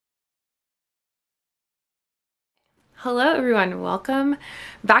Hello everyone, welcome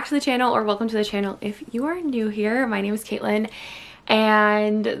back to the channel, or welcome to the channel if you are new here. My name is Katelyn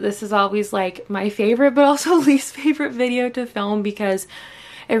and this is always like my favorite but also least favorite video to film because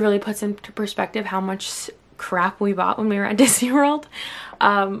it really puts into perspective how much crap we bought when we were at Disney World.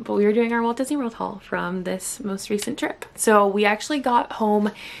 But we were doing our Walt Disney World haul from this most recent trip. So we actually got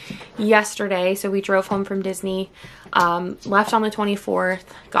home yesterday. So we drove home from Disney, left on the 24th,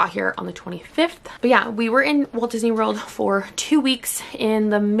 got here on the 25th. But yeah, we were in Walt Disney World for 2 weeks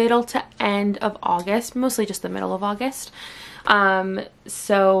in the middle to end of August, mostly just the middle of August.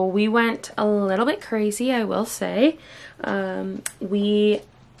 So we went a little bit crazy, I will say.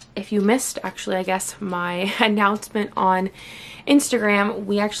 If you missed, actually, I guess, my announcement on Instagram,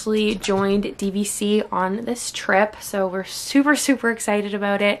 we actually joined DVC on this trip. So we're super excited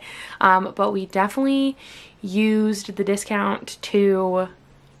about it. But we definitely used the discount to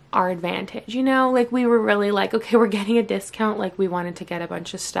our advantage. You know, like we were really like, okay, we're getting a discount. Like we wanted to get a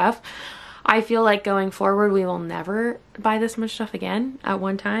bunch of stuff. I feel like going forward, we will never buy this much stuff again at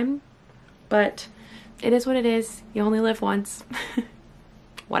one time. But it is what it is. You only live once.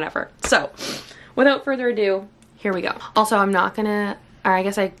 Whatever. So without further ado, here we go. Also, I'm not gonna, or I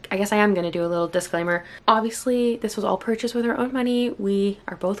guess I am gonna do a little disclaimer. Obviously, this was all purchased with our own money. We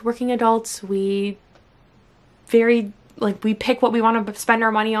are both working adults. We pick what we want to spend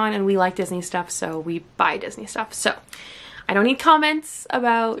our money on, and we like Disney stuff, so we buy Disney stuff. So I don't need comments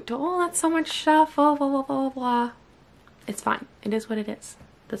about, oh, that's so much stuff, blah, blah, blah, blah, blah. It's fine. It is what it is.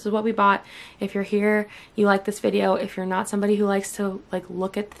 This is what we bought. If you're here, you like this video. If you're not somebody who likes to like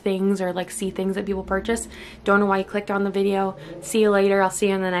look at things or like see things that people purchase, don't know why you clicked on the video. See you later. I'll see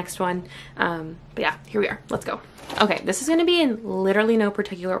you in the next one. But yeah, here we are. Let's go. Okay, this is going to be in literally no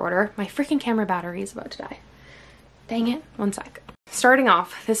particular order. My freaking camera battery is about to die. Dang it. One sec. Starting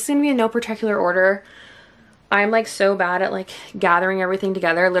off, this is going to be in no particular order. I'm like so bad at like gathering everything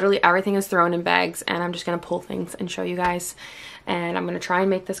together. Literally everything is thrown in bags and I'm just going to pull things and show you guys. And I'm going to try and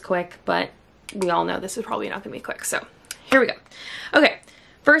make this quick, but we all know this is probably not going to be quick. So here we go. Okay.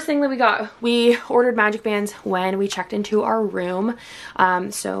 First thing that we got, we ordered magic bands when we checked into our room.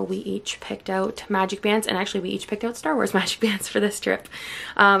 So we each picked out magic bands, and actually we each picked out Star Wars magic bands for this trip.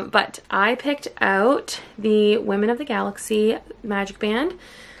 But I picked out the Women of the Galaxy magic band.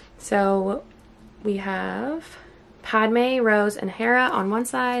 So we have Padme, Rose, and Hera on one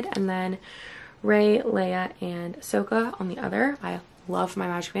side, and then Rey, Leia, and Ahsoka on the other. I love my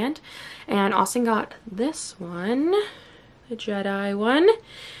magic band. And Austin got this one, the Jedi one,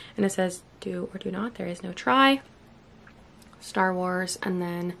 and it says do or do not, there is no try. Star Wars, and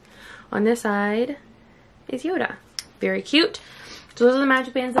then on this side is Yoda. Very cute. So those are the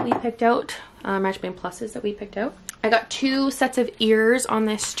magic bands that we picked out, magic band pluses that we picked out. I got 2 sets of ears on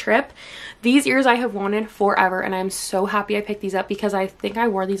this trip. These ears I have wanted forever, and I'm so happy I picked these up because I think I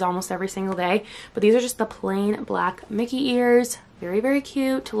wore these almost every single day. But these are just the plain black Mickey ears. Very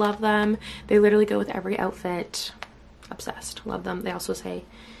cute. Love them. They literally go with every outfit. Obsessed. Love them. They also say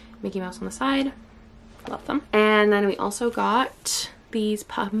Mickey Mouse on the side. Love them. And then we also got these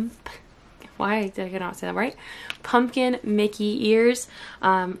why did I not say that right? Pumpkin Mickey ears.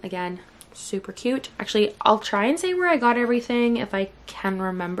 Again, super cute. Actually, I'll try and say where I got everything if I can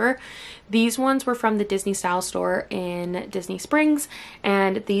remember. These ones were from the Disney Style store in Disney Springs,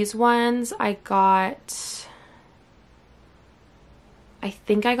 and these ones I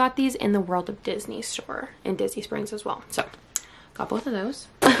think I got these in the World of Disney store in Disney Springs as well. So got both of those.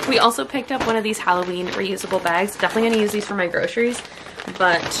 We also picked up one of these Halloween reusable bags. Definitely gonna use these for my groceries,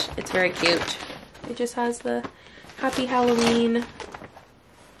 but it's very cute. It just has the Happy Halloween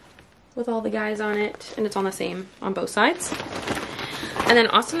with all the guys on it, and it's on the same on both sides. And then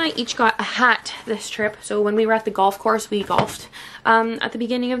Austin and I each got a hat this trip. So when we were at the golf course, we golfed at the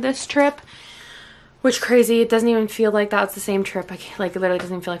beginning of this trip, which crazy. It doesn't even feel like that's the same trip. Like it literally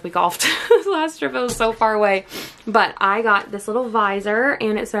doesn't even feel like we golfed. This last trip, it was so far away. But I got this little visor,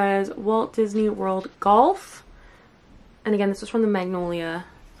 and it says Walt Disney World Golf. And again, this was from the Magnolia.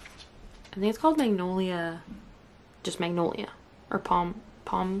 I think it's called Magnolia, just Magnolia, or Palm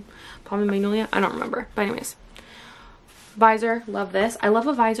and Magnolia. I don't remember. But anyways, visor, love this. I love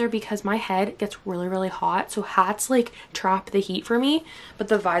a visor because my head gets really hot, so hats like trap the heat for me, but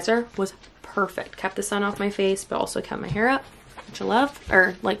the visor was perfect. Kept the sun off my face, but also kept my hair up, which I love,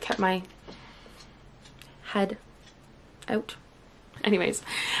 or like kept my head out. Anyways,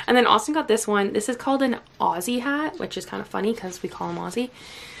 and then Austin got this one. This is called an Aussie hat, which is kind of funny because we call him Aussie,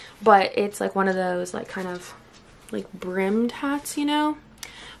 but it's like one of those like kind of like brimmed hats, you know,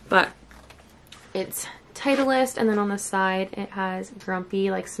 but it's Titleist, and then on the side it has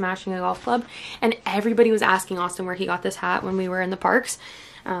Grumpy like smashing a golf club. And everybody was asking Austin where he got this hat when we were in the parks.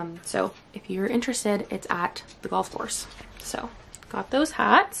 So if you're interested, it's at the golf course. So got those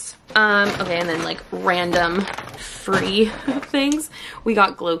hats. Okay, and then like random free things. We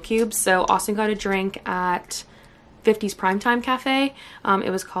got glow cubes. So Austin got a drink at 50's Primetime Cafe. It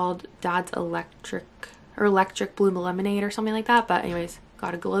was called Dad's Electric Blue Lemonade or something like that. But anyways,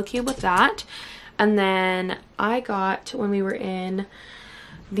 got a glow cube with that. And then I got, when we were in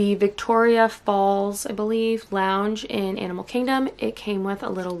the Victoria Falls, I believe, lounge in Animal Kingdom, it came with a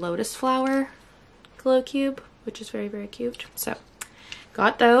little lotus flower glow cube, which is very, very cute. So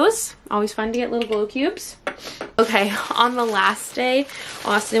got those. Always fun to get little glow cubes. Okay, on the last day,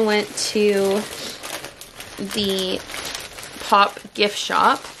 Austin went to the Pop gift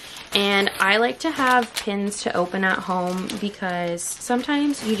shop, and I like to have pins to open at home because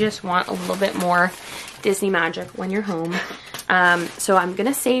sometimes you just want a little bit more Disney magic when you're home. So I'm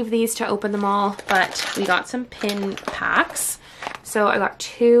gonna save these to open them all, but we got some pin packs. So I got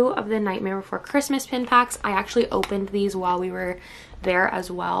 2 of the Nightmare Before Christmas pin packs. I actually opened these while we were there as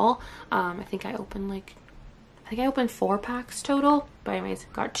well. I think I opened 4 packs total, but anyways,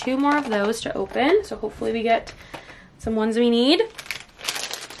 got 2 more of those to open. So hopefully we get some ones we need.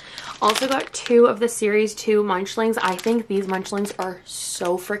 Also got 2 of the Series 2 Munchlings. I think these Munchlings are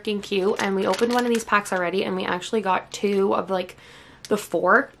so freaking cute, and we opened one of these packs already, and we actually got 2 of like the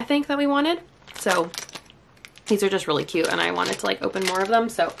 4 I think that we wanted. So these are just really cute, and I wanted to like open more of them,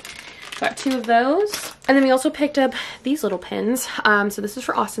 so got 2 of those. And then we also picked up these little pins. So this is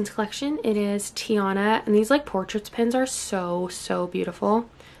for Austin's collection. It is Tiana, and these like portraits pins are so, so beautiful.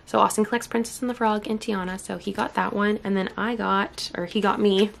 So Austin collects Princess and the Frog and Tiana, so he got that one, and then he got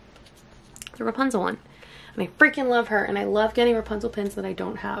me the Rapunzel one. And I freaking love her, and I love getting Rapunzel pins that I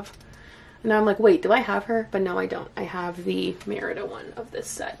don't have. And now I'm like, wait, do I have her? But no, I don't. I have the Merida one of this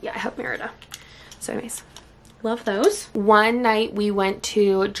set. Yeah, I have Merida. So anyways, love those. One night we went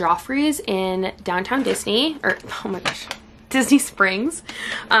to Joffrey's in downtown Disney, or oh my gosh, Disney Springs.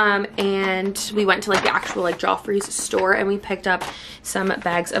 And we went to like the actual like Joffrey's store, and we picked up some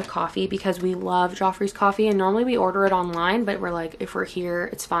bags of coffee because we love Joffrey's coffee, and normally we order it online, but we're like, if we're here,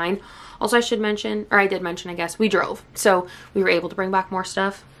 it's fine. Also, I should mention, or I did mention, I guess, we drove, so we were able to bring back more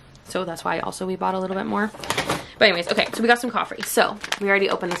stuff. So that's why also we bought a little bit more. But anyways, okay, so we got some coffee. So we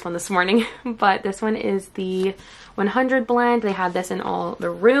already opened this one this morning, but this one is the 100 blend. They had this in all the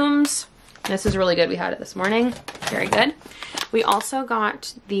rooms. This is really good. We had it this morning. Very good. We also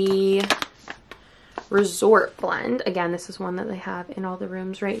got the Resort blend. Again, this is one that they have in all the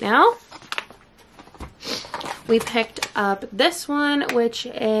rooms right now. We picked up this one, which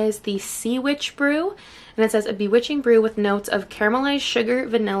is the Sea Witch Brew. And it says a bewitching brew with notes of caramelized sugar,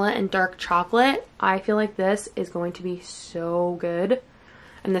 vanilla, and dark chocolate. I feel like this is going to be so good.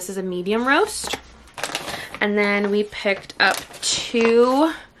 And this is a medium roast. And then we picked up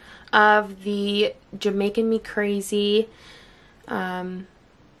 2 of the Jamaican Me Crazy, what's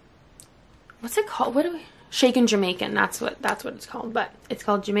it called? What do we? Shaken Jamaican. That's what it's called. But it's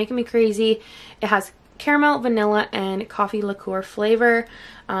called Jamaican Me Crazy. It has caramel, vanilla, and coffee liqueur flavor.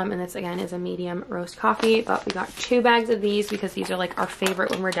 And this again is a medium roast coffee, but we got 2 bags of these because these are like our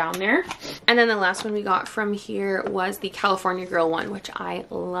favorite when we're down there. And then the last one we got from here was the California Grill one, which I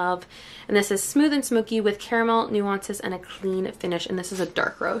love. And this is smooth and smoky with caramel nuances and a clean finish. And this is a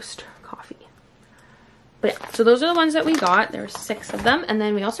dark roast coffee. But yeah, so those are the ones that we got. There's 6 of them. And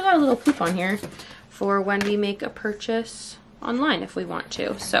then we also got a little coupon here for when we make a purchase online if we want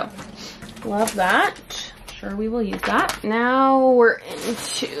to. So love that. Sure, we will use that. Now we're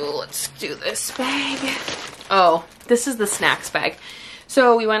into, let's do this bag. Oh, this is the snacks bag.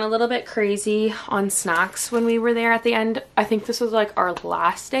 So we went a little bit crazy on snacks when we were there at the end. I think this was like our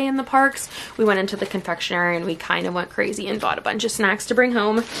last day in the parks. We went into the confectionery and we kind of went crazy and bought a bunch of snacks to bring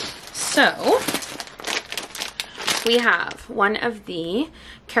home. So we have one of the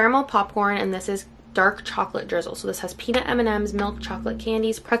caramel popcorn, and this is dark chocolate drizzle. So this has peanut M&Ms, milk chocolate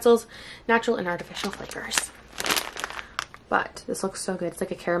candies, pretzels, natural and artificial flavors. But this looks so good. It's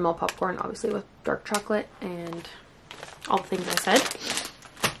like a caramel popcorn, obviously with dark chocolate and all the things I said.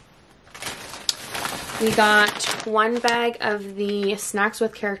 We got 1 bag of the Snacks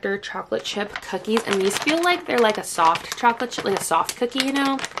with Character chocolate chip cookies, and these feel like they're like a soft chocolate chip, like a soft cookie, you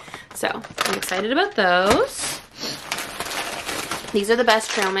know? So I'm excited about those. These are the best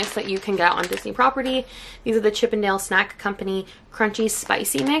trail mix that you can get on Disney property. These are the Chip 'n Dale Snack Company Crunchy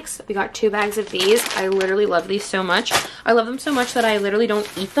Spicy Mix. We got 2 bags of these. I literally love these so much. I love them so much that I literally don't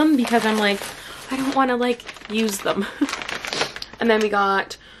eat them because I'm like, I don't want to like use them. And then we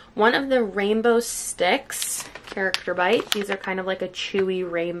got one of the rainbow sticks, Character Bite. These are kind of like a chewy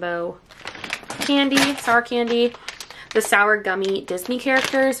rainbow candy, sour candy. The sour gummy Disney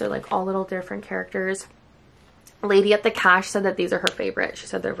characters. They're like all little different characters. Lady at the cash said that these are her favorite. She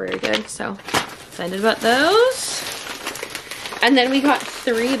said they're very good, so excited about those. And then we got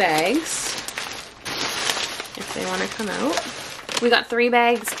 3 bags, if they want to come out. We got 3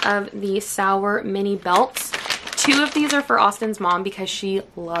 bags of the sour mini belts. 2 of these are for Austin's mom because she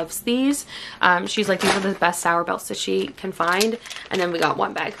loves these. She's like, these are the best sour belts that she can find. And then we got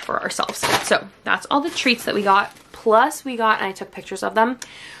 1 bag for ourselves. So that's all the treats that we got. Plus we got, and I took pictures of them,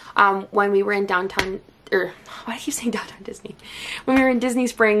 when we were in downtown, or why do I keep saying downtown Disney? When we were in Disney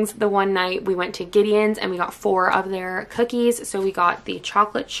Springs the one night, we went to Gideon's and we got 4 of their cookies. So we got the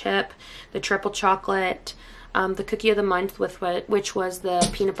chocolate chip, the triple chocolate, the cookie of the month, which was the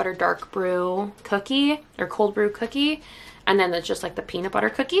peanut butter dark brew cookie, or cold brew cookie, and then it's just like the peanut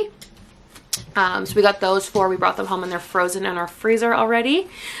butter cookie. So we got those 4. We brought them home and they're frozen in our freezer already.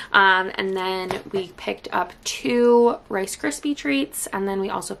 And then we picked up 2 Rice Krispie treats, and then we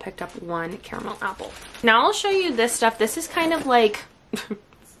also picked up 1 caramel apple. Now I'll show you this stuff. This is kind of like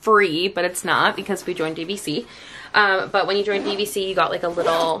free, but it's not because we joined DVC. But when you join DVC, you got like a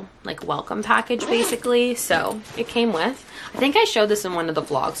little like welcome package basically. So it came with, I think I showed this in one of the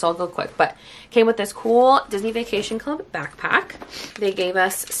vlogs, so I'll go quick, but it came with this cool Disney Vacation Club backpack. They gave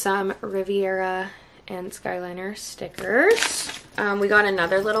us some Riviera and Skyliner stickers. We got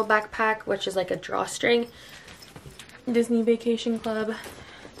another little backpack, which is like a drawstring Disney Vacation Club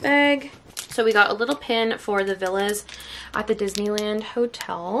bag. So we got a little pin for the villas at the Disneyland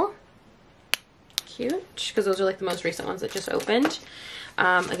Hotel. Cute, because those are like the most recent ones that just opened.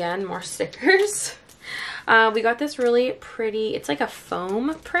 Again, more stickers. We got this really pretty, it's like a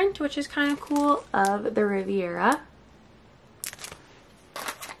foam print, which is kind of cool, of the Riviera.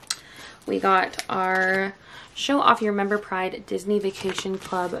 We got our Show Off Your Member Pride Disney Vacation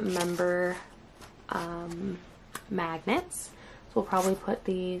Club member magnets. So we'll probably put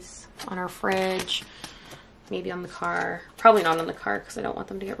these on our fridge, maybe on the car. Probably not on the car because I don't want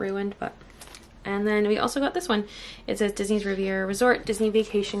them to get ruined, but. And then we also got this one. It says Disney's Riviera Resort Disney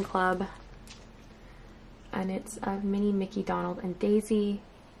Vacation Club. And it's a mini Mickey, Donald, and Daisy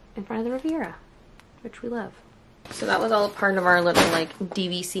in front of the Riviera, which we love. So that was all a part of our little like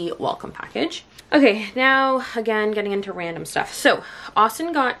DVC welcome package. Okay, now again, getting into random stuff. So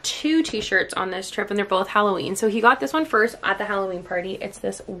Austin got 2 t-shirts on this trip and they're both Halloween. So he got this one first at the Halloween party. It's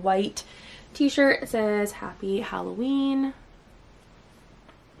this white t-shirt. It says Happy Halloween.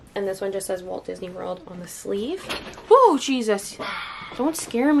 And this one just says Walt Disney World on the sleeve. Whoa, Jesus. Don't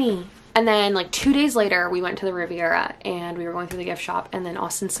scare me. And then like 2 days later, we went to the Riviera and we were going through the gift shop, and then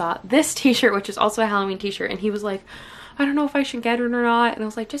Austin saw this t-shirt, which is also a Halloween t-shirt, and he was like, I don't know if I should get it or not. And I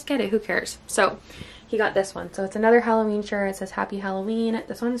was like, just get it, who cares? So he got this one. So it's another Halloween shirt. It says Happy Halloween.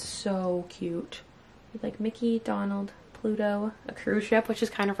 This one's so cute. With like Mickey, Donald, Pluto, a cruise ship, which is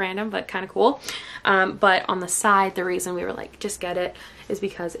kind of random but kind of cool. But on the side, the reason we were like, just get it, is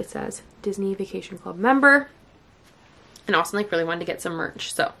because it says Disney Vacation Club member. And Austin like really wanted to get some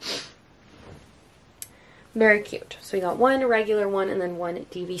merch, so very cute. So we got 1 regular one and then 1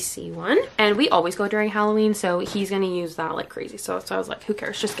 DVC one. And we always go during Halloween, so he's gonna use that like crazy. So I was like, who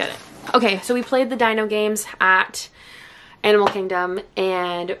cares? Just get it. Okay, so we played the dino games at Animal Kingdom,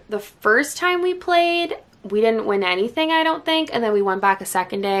 and the first time we played, we didn't win anything, I don't think. And then we went back a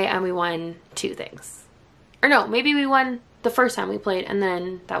second day and we won 2 things. Or no, maybe we won the first time we played and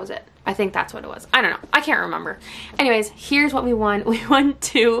then that was it. I think that's what it was. I don't know. I can't remember. Anyways, here's what we won. We won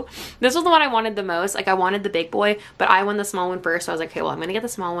 2. This was the one I wanted the most. Like, I wanted the big boy, but I won the small one first. So I was like, okay, well, I'm going to get the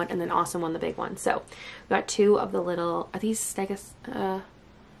small one. And then Austin won the big one. So we got 2 of the little, are these, I guess,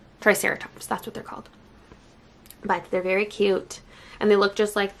 Triceratops. That's what they're called. But they're very cute. And they look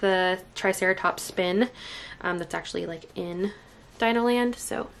just like the Triceratops spin that's actually like in Dinoland.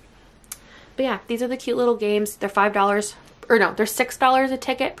 So, but yeah, these are the cute little games. They're $5. Or no, they're $6 a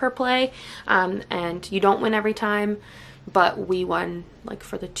ticket per play, and you don't win every time, but we won like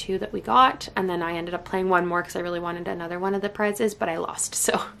for the 2 that we got, and then I ended up playing 1 more because I really wanted another one of the prizes, but I lost.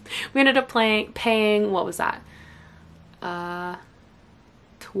 So we ended up paying, what was that? 12,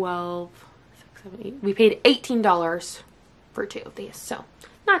 6, 7, 8. We paid $18 for 2 of these, so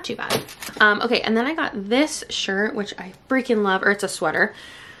not too bad. Okay, and then I got this shirt, which I freaking love, or it's a sweater,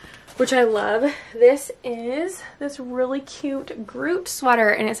 which I love. This is this really cute Groot sweater,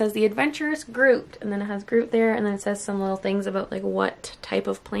 and it says The Adventurous Groot, and then it has Groot there, and then it says some little things about like what type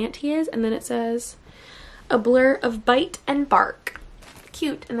of plant he is, and then it says a blur of bite and bark.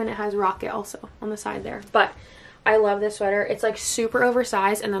 Cute. And then it has Rocket also on the side there. But I love this sweater. It's like super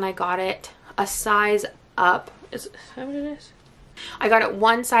oversized, and then I got it a size up. Is that what it is? I got it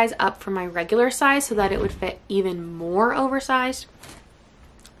one size up from my regular size so that it would fit even more oversized.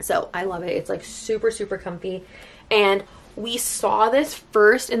 So I love it. It's like super, super comfy. And we saw this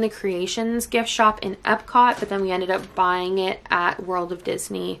first in the Creations gift shop in Epcot, but then we ended up buying it at World of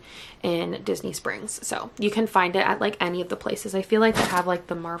Disney in Disney Springs. So you can find it at like any of the places. I feel like they have like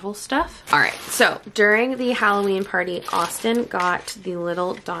the Marvel stuff. All right, so during the Halloween party, Austin got the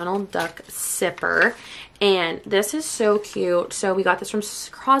little Donald Duck sipper. And this is so cute. So we got this from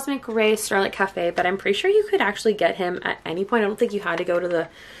Cosmic Ray Starlight Cafe, but I'm pretty sure you could actually get him at any point. I don't think you had to go to the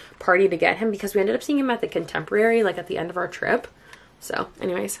party to get him because we ended up seeing him at the Contemporary like at the end of our trip. So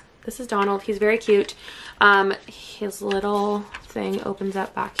anyways, this is Donald. He's very cute. His little thing opens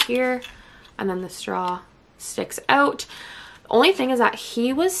up back here and then the straw sticks out. The only thing is that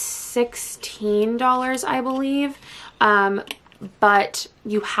he was $16, I believe, but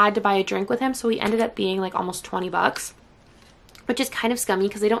you had to buy a drink with him, so he ended up being like almost 20 bucks. Which is kind of scummy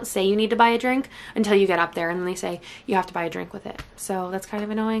because they don't say you need to buy a drink until you get up there, and then they say you have to buy a drink with it. So that's kind of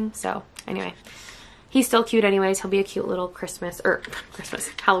annoying. So anyway, he's still cute anyways. He'll be a cute little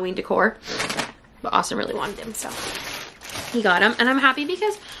Halloween decor. But Austin really wanted him, so he got him. And I'm happy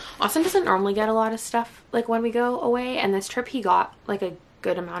because Austin doesn't normally get a lot of stuff like when we go away, and this trip he got like a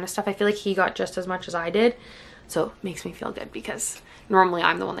good amount of stuff. I feel like he got just as much as I did. So it makes me feel good because normally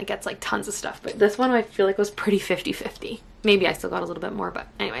I'm the one that gets like tons of stuff. But this one I feel like was pretty 50-50. Maybe I still got a little bit more, but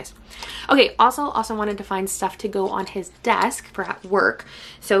anyways. Okay, also wanted to find stuff to go on his desk for at work.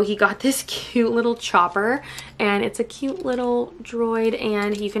 So he got this cute little chopper, and it's a cute little droid,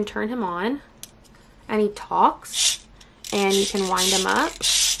 and you can turn him on and he talks, and you can wind him up,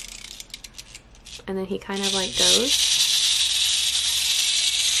 and then he kind of like goes.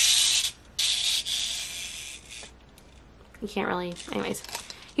 You can't really, anyways,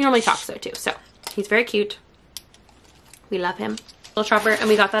 he normally talks though too, so he's very cute. We love him. Little chopper, and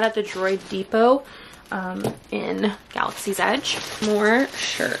we got that at the Droid Depot in Galaxy's Edge. More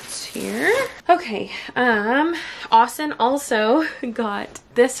shirts here. Okay, Austin also got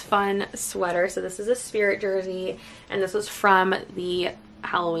this fun sweater. So this is a Spirit jersey, and this was from the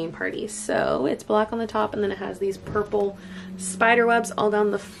Halloween party. So it's black on the top, and then it has these purple spider webs all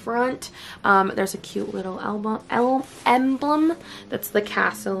down the front. There's a cute little emblem that's the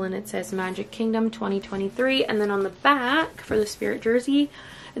castle, and it says Magic Kingdom 2023. And then on the back for the Spirit jersey,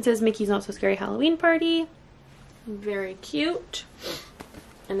 it says Mickey's Not So Scary Halloween Party. Very cute.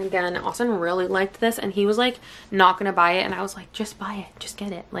 And again, Austin really liked this, and he was like not gonna buy it, and I was like, just buy it, just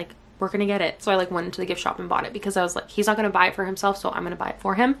get it, like we're gonna get it. So I like went into the gift shop and bought it because I was like, he's not gonna buy it for himself, so I'm gonna buy it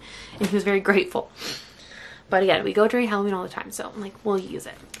for him. And he was very grateful. But again, we go during Halloween all the time, so I'm like, we'll use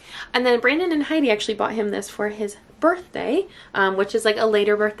it. And then Brandon and Heidi actually bought him this for his birthday, which is like a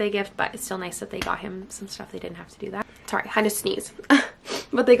later birthday gift, but it's still nice that they got him some stuff. They didn't have to do that. Sorry, I had to sneeze.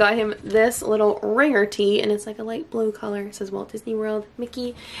 But they got him this little ringer tee, and it's like a light blue color. It says Walt Disney World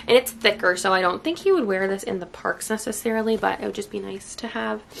Mickey, and it's thicker, so I don't think he would wear this in the parks necessarily, but it would just be nice to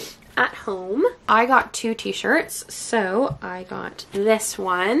have at home. I got 2 t-shirts, so I got this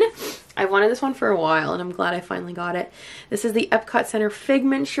one. I wanted this one for a while, and I'm glad I finally got it. This is the Epcot Center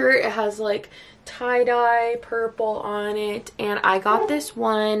Figment shirt. It has like tie-dye purple on it, and I got this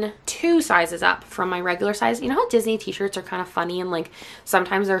one 2 sizes up from my regular size. You know how Disney t-shirts are kind of funny, and like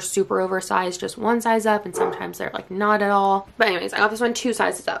sometimes they're super oversized just 1 size up, and sometimes they're like not at all. But anyways, I got this one 2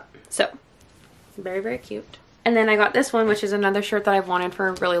 sizes up, so very, very cute. And then I got this one, which is another shirt that I've wanted for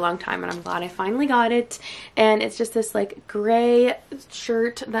a really long time, and I'm glad I finally got it. And it's just this like gray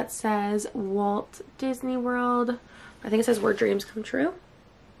shirt that says Walt Disney World. I think it says Where Dreams Come True.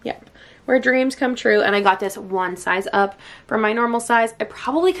 Yep, Where Dreams Come True. And I got this 1 size up from my normal size. I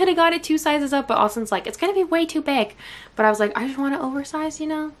probably could have got it 2 sizes up, but Austin's like, it's gonna be way too big. But I was like, I just want to oversize, you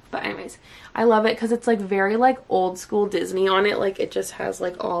know? But anyways, I love it because it's like very like old school Disney on it. Like it just has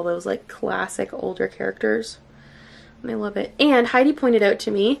like all those like classic older characters. And I love it. And Heidi pointed out to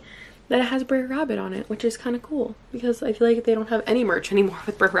me that it has Brer Rabbit on it, which is kind of cool because I feel like they don't have any merch anymore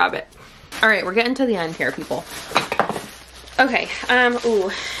with Brer Rabbit. All right, we're getting to the end here, people. Okay, ooh,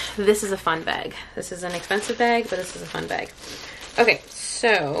 this is a fun bag. This is an expensive bag, but this is a fun bag. Okay,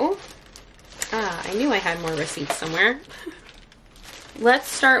 so, I knew I had more receipts somewhere. Let's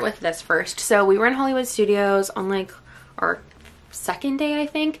start with this first. So we were in Hollywood Studios on like our 2nd day, I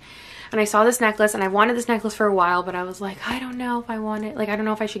think. And I saw this necklace, and I wanted this necklace for a while, but I was like, I don't know if I want it. Like, I don't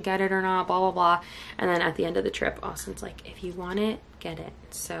know if I should get it or not, blah, blah, blah. And then at the end of the trip, Austin's like, if you want it, get it.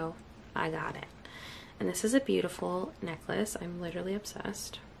 So I got it. And this is a beautiful necklace. I'm literally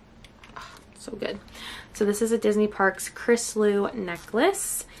obsessed. Oh, so good. So this is a Disney Parks Chrysalis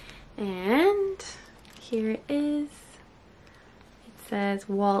necklace, and here it is. It says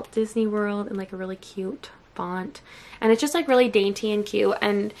Walt Disney World in like a really cute font, and it's just like really dainty and cute.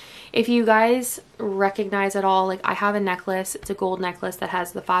 And if you guys recognize at all, like I have a necklace, it's a gold necklace that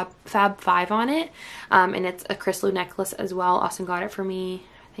has the Fab 5 on it, and it's a Chrysalis necklace as well. Austin got it for me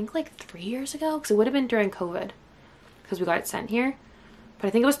I think like 3 years ago, because it would have been during COVID because we got it sent here, but I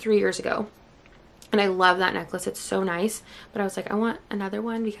think it was 3 years ago. And I love that necklace. It's so nice. But I was like, I want another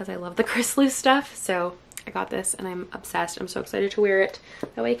one because I love the Chrysalis stuff. So I got this and I'm obsessed. I'm so excited to wear it.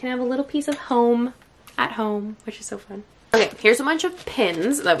 That way I can have a little piece of home at home, which is so fun. Okay, here's a bunch of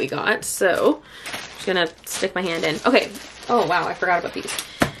pins that we got. So I'm just gonna stick my hand in. Okay. Oh wow, I forgot about these.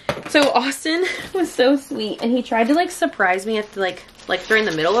 So Austin was so sweet and he tried to like surprise me at the, like during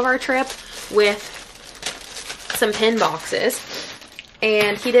the middle of our trip with some pin boxes.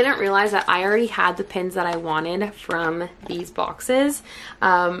 And he didn't realize that I already had the pins that I wanted from these boxes.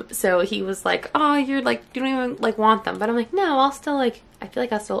 So he was like, oh, you're like, you don't even like want them. But I'm like, no, I'll still like, I feel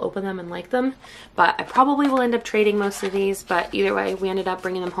like I'll still open them and like them. But I probably will end up trading most of these. But either way, we ended up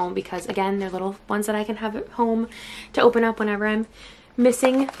bringing them home because again, they're little ones that I can have at home to open up whenever I'm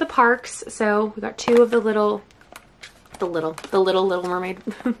missing the parks. So we got two of the Little Mermaid,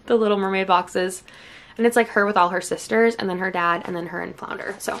 the Little Mermaid boxes. And it's like her with all her sisters, and then her dad, and then her and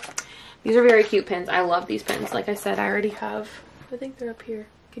Flounder. So these are very cute pins. I love these pins. Like I said, I already have, I think they're up here.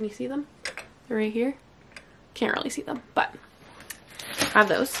 Can you see them? They're right here. Can't really see them, but I have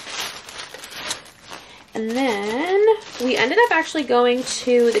those. And then we ended up actually going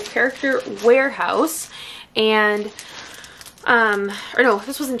to the Character Warehouse, and or no,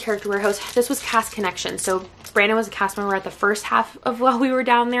 this wasn't Character Warehouse. This was Cast Connection. So Brandon was a cast member at the first half of while we were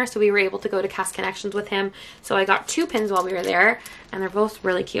down there, so we were able to go to Cast Connections with him. So I got two pins while we were there, and they're both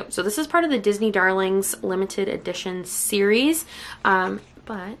really cute. So this is part of the Disney Darlings limited edition series,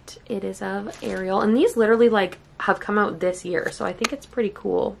 but it is of Ariel, and these literally like have come out this year, so I think it's pretty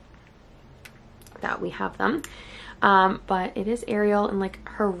cool that we have them. But it is Ariel in like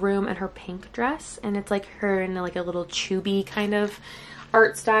her room and her pink dress, and it's like her in like a little chubby kind of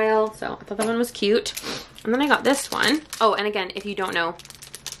art style. So I thought that one was cute. And then I got this one. Oh, and again, if you don't know,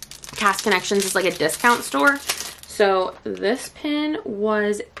 Cast Connections is like a discount store. So this pin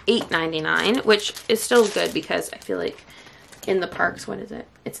was $8.99, which is still good because I feel like in the parks, what is it?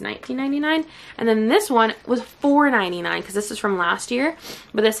 It's $19.99. And then this one was $4.99 because this is from last year,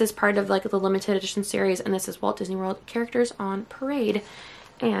 but this is part of like the limited edition series, and this is Walt Disney World Characters on Parade.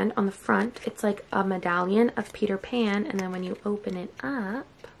 And on the front, it's like a medallion of Peter Pan, and then when you open it up,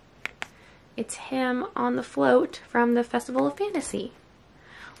 it's him on the float from the Festival of Fantasy,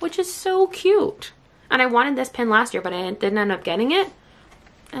 which is so cute. And I wanted this pin last year, but I didn't end up getting it,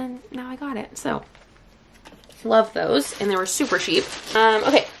 and now I got it. So love those, and they were super cheap.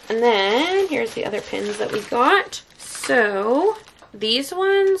 Okay, and then here's the other pins that we got. So these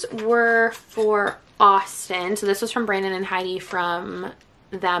ones were for Austin. So this was from Brandon and Heidi from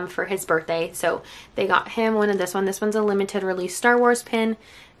them for his birthday. So they got him one of this one. This one's a limited release Star Wars pin.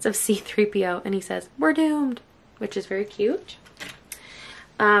 It's of C-3PO, and he says, "We're doomed," which is very cute.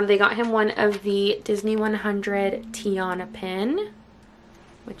 They got him one of the Disney 100 Tiana pin,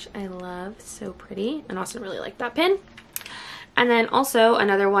 which I love. So pretty. And Austin really liked that pin. And then also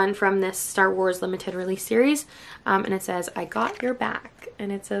another one from this Star Wars limited release series. And it says, "I got your back."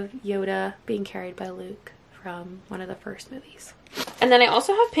 And it's of Yoda being carried by Luke from one of the first movies. And then I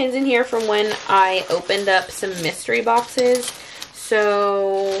also have pins in here from when I opened up some mystery boxes.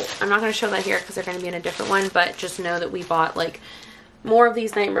 So I'm not going to show that here because they're going to be in a different one. But just know that we bought like more of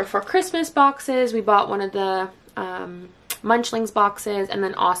these Nightmare Before Christmas boxes. We bought one of the Munchlings boxes, and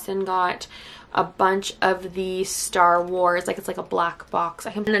then Austin got a bunch of the Star Wars, like it's like a black box.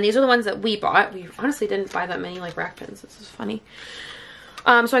 And then these are the ones that we bought. We honestly didn't buy that many like rack pins. This is funny.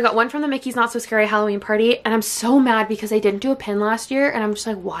 So I got one from the Mickey's Not So Scary Halloween Party, and I'm so mad because they didn't do a pin last year, and I'm just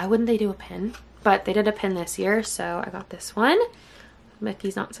like, why wouldn't they do a pin? But they did a pin this year, so I got this one.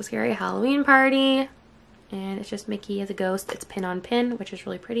 Mickey's Not So Scary Halloween Party, and it's just Mickey as a ghost. It's pin on pin, which is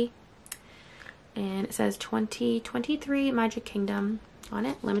really pretty. And it says 2023 Magic Kingdom on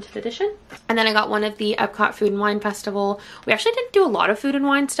it, limited edition. And then I got one of the Epcot Food and Wine Festival. We actually didn't do a lot of food and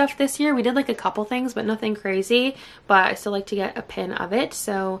wine stuff this year. We did like a couple things, but nothing crazy. But I still like to get a pin of it.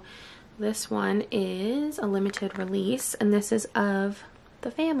 So this one is a limited release, and this is of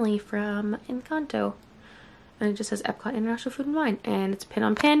the family from Encanto. And it just says Epcot International Food and Wine, and it's pin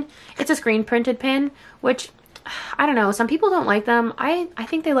on pin. It's a screen printed pin, which I don't know, some people don't like them. I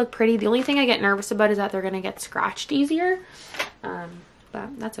think they look pretty. The only thing I get nervous about is that they're gonna get scratched easier.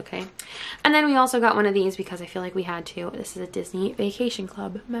 but that's okay. And then we also got one of these because I feel like we had to. This is a Disney Vacation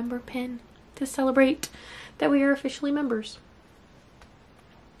Club member pin to celebrate that we are officially members.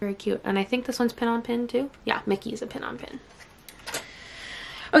 Very cute. And I think this one's pin on pin too. Yeah, Mickey is a pin on pin.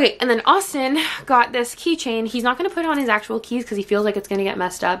 Okay, and then Austin got this keychain. He's not going to put it on his actual keys because he feels like it's going to get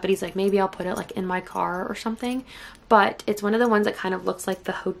messed up, but he's like, maybe I'll put it like in my car or something. But it's one of the ones that kind of looks like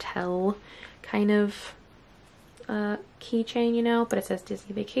the hotel kind of keychain, you know, but it says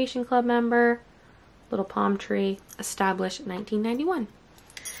Disney Vacation Club member, little palm tree, established 1991.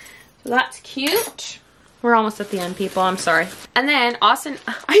 So that's cute. We're almost at the end, people. I'm sorry. And then Austin,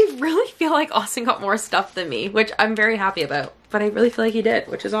 I really feel like Austin got more stuff than me, which I'm very happy about. But I really feel like he did,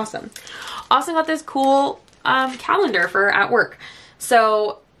 which is awesome. Austin got this cool calendar for at work.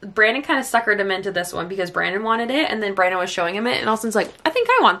 So Brandon kind of suckered him into this one because Brandon wanted it, and then Brandon was showing him it, and Austin's like, I think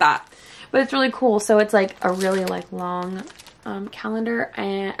I want that. But it's really cool. So it's like a really like long calendar,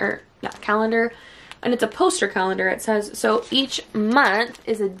 calendar. And it's a poster calendar. It says, so each month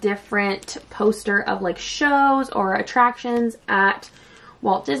is a different poster of like shows or attractions at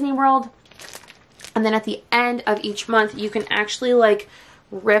Walt Disney World. And then at the end of each month, you can actually like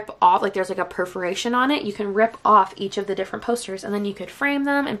rip off, like there's like a perforation on it. You can rip off each of the different posters, and then you could frame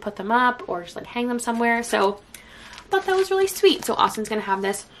them and put them up or just like hang them somewhere. So I thought that was really sweet. So Austin's gonna have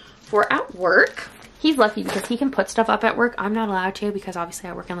this for at work. He's lucky because he can put stuff up at work. I'm not allowed to because obviously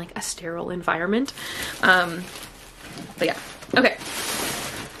I work in like a sterile environment. But yeah, okay.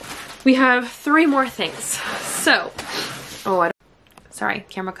 We have 3 more things. So, sorry,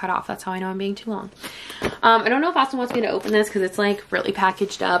 camera cut off. That's how I know I'm being too long. I don't know if Austin wants me to open this because it's like really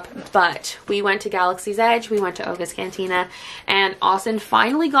packaged up, but we went to Galaxy's Edge. We went to Oga's Cantina, and Austin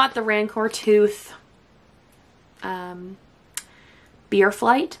finally got the Rancor Tooth beer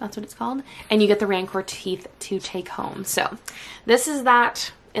flight, that's what it's called, and you get the Rancor teeth to take home. So this is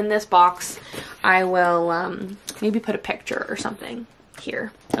that in this box. I will maybe put a picture or something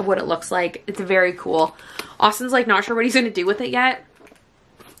here of what it looks like. It's very cool. Austin's like not sure what he's gonna do with it yet,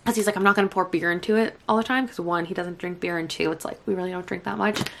 because he's like, I'm not gonna pour beer into it all the time, because 1, he doesn't drink beer, and 2, it's like we really don't drink that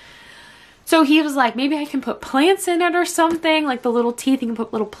much. So he was like, maybe I can put plants in it or something, like the little teeth, you can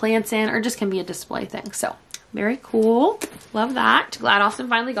put little plants in, or just can be a display thing. So very cool. Love that. Glad Austin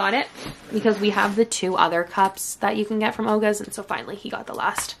finally got it, because we have the 2 other cups that you can get from Oga's, and so finally he got the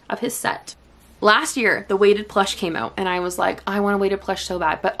last of his set. Last year, the weighted plush came out, and I was like, I want a weighted plush so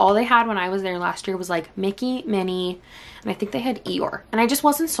bad, but all they had when I was there last year was like Mickey, Minnie, and I think they had Eeyore, and I just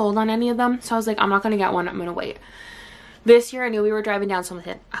wasn't sold on any of them, so I was like, I'm not gonna get one, I'm gonna wait. This year I knew we were driving down, so I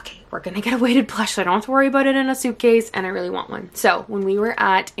said, okay, we're gonna get a weighted plush so I don't have to worry about it in a suitcase, and I really want one. So when we were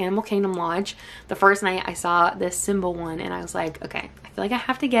at Animal Kingdom Lodge, the first night I saw this symbol one, and I was like, okay, I feel like I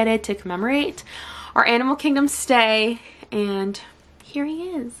have to get it to commemorate our Animal Kingdom stay, and here he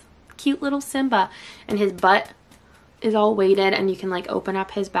is. Cute little Simba, and his butt is all weighted, and you can like open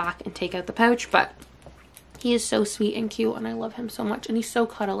up his back and take out the pouch, but he is so sweet and cute, and I love him so much, and he's so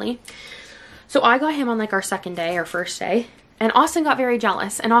cuddly. So I got him on like our second day or first day, and Austin got very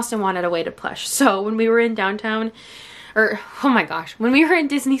jealous, and Austin wanted a weighted plush. So when we were in downtown, or oh my gosh, when we were in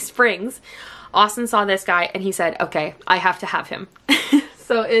Disney Springs, Austin saw this guy and he said, okay, I have to have him.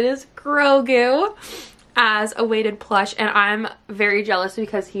 So it is Grogu as a weighted plush, and I'm very jealous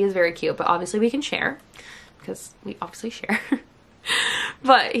because he is very cute, but obviously we can share because we obviously share.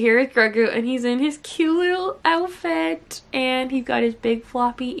 But here is Grogu, and he's in his cute little outfit, and he's got his big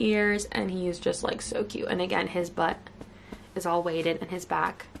floppy ears, and he is just like so cute. And again, his butt is all weighted and his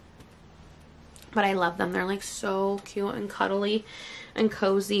back. But I love them. They're like so cute and cuddly and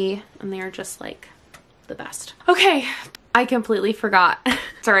cozy, and they're just like the best. Okay, I completely forgot.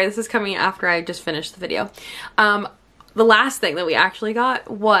 Sorry, this is coming after I just finished the video. The last thing that we actually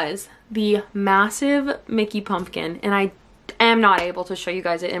got was the massive Mickey pumpkin, and I am not able to show you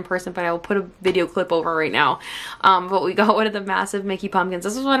guys it in person, but I will put a video clip over right now. But we got one of the massive Mickey pumpkins.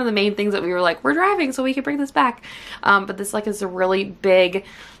 This was one of the main things that we were like, we're driving so we can bring this back. But this like is a really big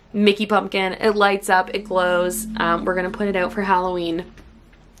Mickey pumpkin. It lights up, it glows. We're gonna put it out for Halloween.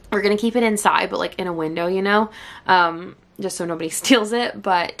 We're gonna keep it inside, but like in a window, you know, just so nobody steals it.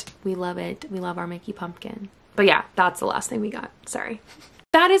 But we love it. We love our Mickey pumpkin. But yeah, that's the last thing we got. Sorry.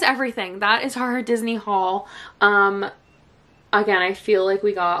 That is everything. That is our Disney haul. Again, I feel like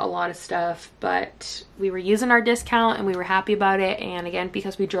we got a lot of stuff, but we were using our discount and we were happy about it. And again,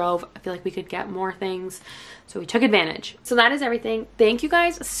 because we drove, I feel like we could get more things, so we took advantage. So that is everything. Thank you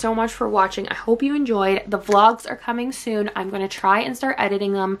guys so much for watching. I hope you enjoyed. The vlogs are coming soon. I'm going to try and start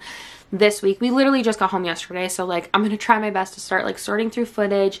editing them this week. We literally just got home yesterday, so like I'm going to try my best to start like sorting through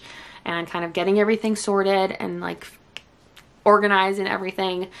footage and kind of getting everything sorted and like organized and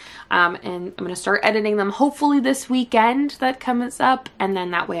everything. And I'm going to start editing them hopefully this weekend that comes up, and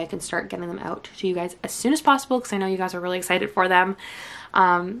then that way I can start getting them out to you guys as soon as possible, because I know you guys are really excited for them.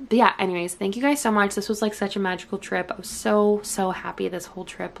 But yeah, anyways, thank you guys so much. This was like such a magical trip. I was so happy this whole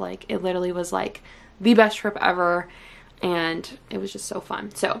trip. Like, it literally was like the best trip ever, and it was just so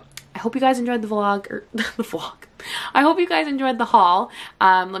fun. So I hope you guys enjoyed the vlog, or the vlog. I hope you guys enjoyed the haul.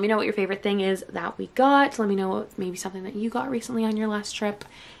 Let me know what your favorite thing is that we got. Let me know what, maybe something that you got recently on your last trip.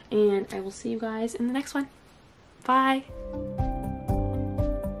 And I will see you guys in the next one. Bye.